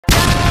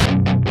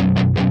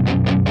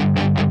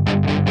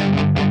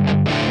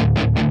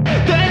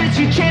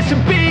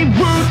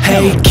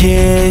Hey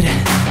kid,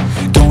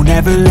 don't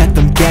ever let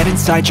them get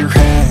inside your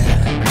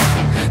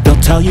head. They'll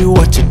tell you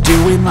what to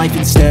do in life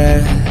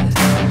instead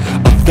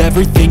of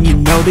everything you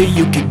know that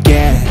you could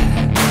get.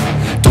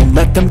 Don't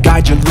let them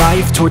guide your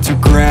life towards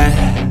regret.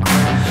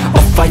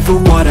 I'll fight for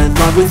what I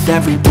love with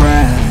every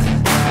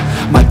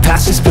breath. My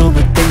past is filled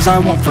with things I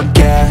won't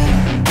forget.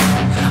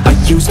 I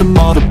use them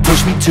all to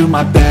push me to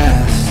my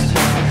best.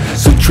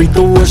 So treat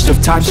the worst of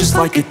times just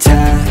like a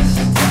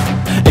test.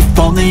 If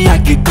only I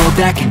could go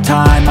back in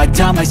time, I'd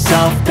tell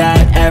myself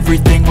that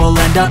everything will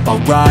end up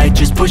alright.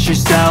 Just push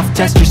yourself,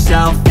 test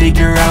yourself,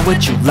 figure out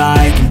what you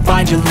like, and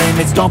find your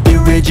limits, don't be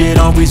rigid,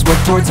 always work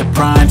towards a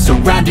prime.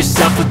 Surround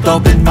yourself with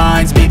open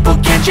minds, people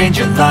can change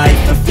your life.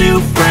 A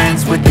few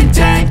friends with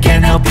intent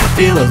can help you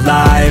feel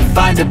alive.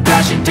 Find a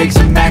passion, take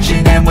some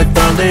action, and with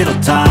a little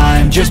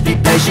time, just be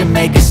patient,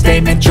 make a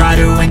statement, try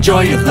to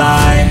enjoy your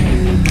life.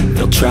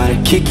 They'll try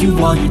to kick you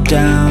while you're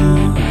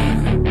down.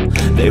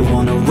 They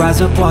wanna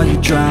rise up while you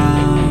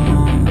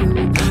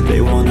drown. They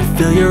wanna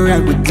fill your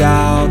head with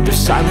doubt. They're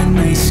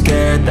silently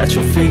scared that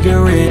you'll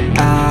figure it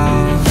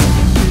out.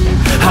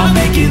 I'll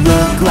make it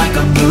look like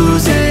I'm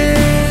losing,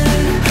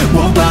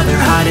 won't bother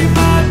hiding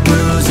my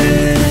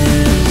bruises.